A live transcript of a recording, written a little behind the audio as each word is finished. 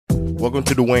Welcome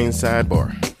to Dwayne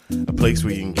Sidebar, a place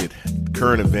where you can get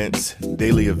current events,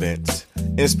 daily events,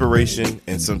 inspiration,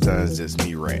 and sometimes just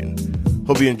me ranting.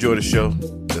 Hope you enjoy the show.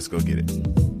 Let's go get it.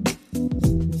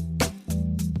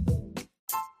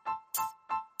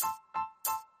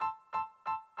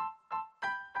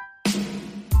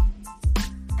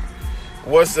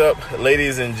 What's up,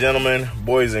 ladies and gentlemen,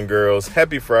 boys and girls?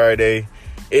 Happy Friday.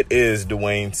 It is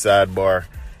Dwayne Sidebar.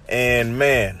 And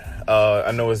man,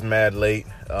 I know it's mad late.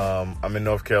 I'm in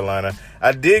North Carolina.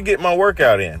 I did get my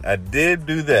workout in. I did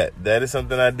do that. That is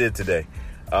something I did today.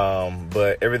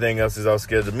 But everything else is all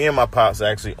scheduled. Me and my pops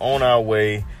are actually on our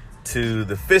way to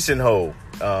the fishing hole.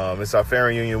 It's our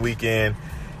family reunion weekend,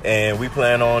 and we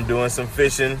plan on doing some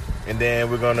fishing. And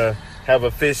then we're going to have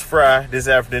a fish fry this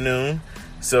afternoon.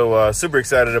 So super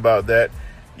excited about that.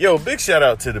 Yo, big shout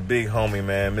out to the big homie,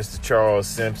 man, Mr. Charles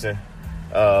Simpson,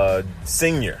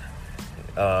 Senior.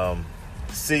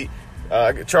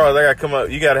 Charles, I gotta come up.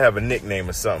 You gotta have a nickname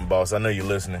or something, boss. I know you're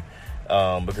listening,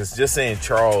 because just saying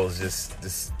Charles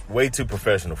just way too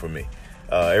professional for me.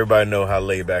 Everybody know how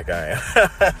laid back I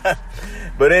am.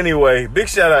 But anyway, big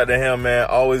shout out to him, man.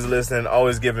 Always listening,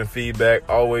 always giving feedback,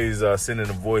 always sending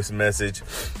a voice message.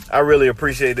 I really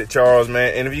appreciate it, Charles,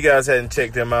 man. And if you guys hadn't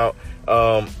checked him out,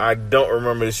 I don't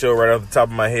remember the show right off the top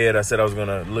of my head. I said I was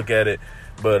gonna look at it,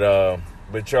 but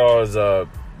Charles,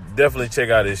 definitely check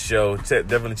out his show.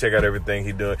 Definitely check out everything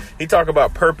he's doing. He talk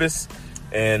about purpose,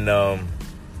 and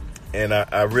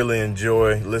I really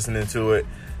enjoy listening to it.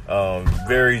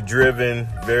 Very driven,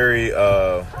 very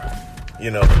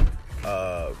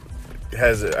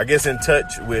has I guess in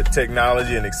touch with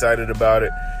technology and excited about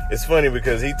it. It's funny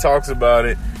because he talks about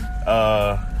it,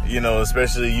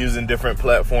 especially using different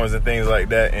platforms and things like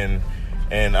that. And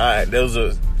those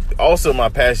are also my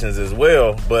passions as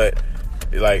well. But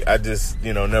like, I just,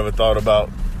 never thought about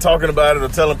talking about it or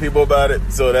telling people about it.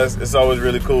 So it's always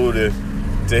really cool to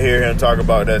hear him talk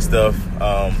about that stuff.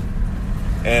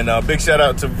 And big shout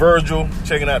out to Virgil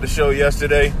checking out the show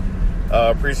yesterday.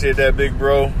 Appreciate that, big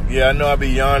bro. Yeah, I know I be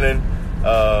yawning.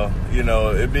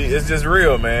 It's just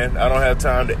real, man. I don't have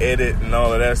time to edit and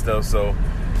all of that stuff, so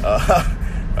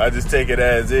I just take it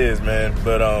as is, man.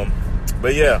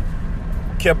 But yeah,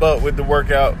 kept up with the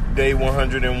workout, day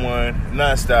 101,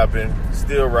 not stopping,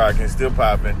 still rocking, still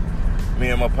popping. Me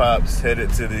and my pops headed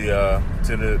to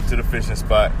the fishing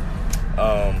spot.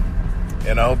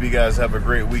 And I hope you guys have a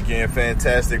great weekend.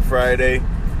 Fantastic Friday.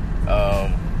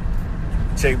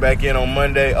 Check back in on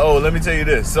Monday. Oh, let me tell you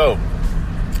this. So,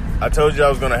 I told you I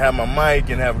was going to have my mic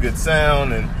and have good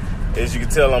sound. And as you can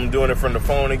tell, I'm doing it from the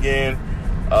phone again.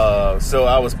 So,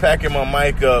 I was packing my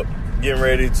mic up, getting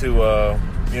ready to,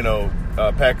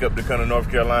 pack up to come to North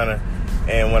Carolina.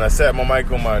 And when I sat my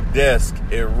mic on my desk,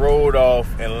 it rolled off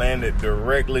and landed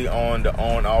directly on the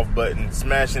on-off button,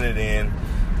 smashing it in.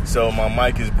 So my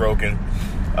mic is broken.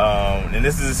 And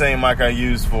this is the same mic I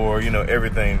use for,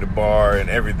 everything, the bar and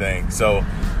everything. So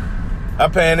I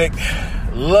panicked.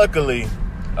 Luckily,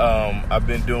 I've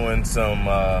been doing some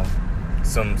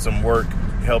work,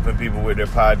 helping people with their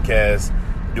podcasts,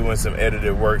 doing some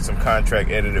edited work, some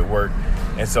contract edited work.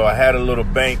 And so I had a little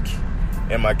bank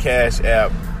in my Cash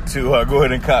app to go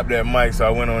ahead and cop that mic. So I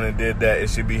went on and did that. It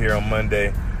should be here on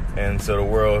Monday. And so the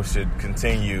world should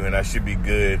continue, and I should be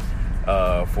good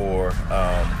for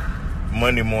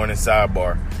Monday morning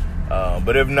sidebar.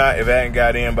 But if not, if I hadn't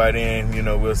got in by then,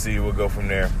 we'll see. We'll go from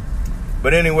there.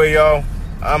 But anyway, y'all,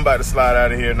 I'm about to slide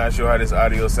out of here. Not sure how this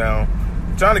audio sound.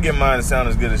 I'm trying to get mine to sound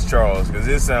as good as Charles, because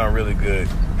it sounds really good,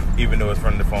 even though it's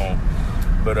from the phone.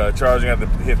 But Charles, you have to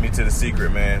hit me to the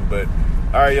secret, man. But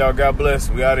all right, y'all, God bless.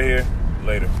 We out of here.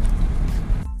 Later.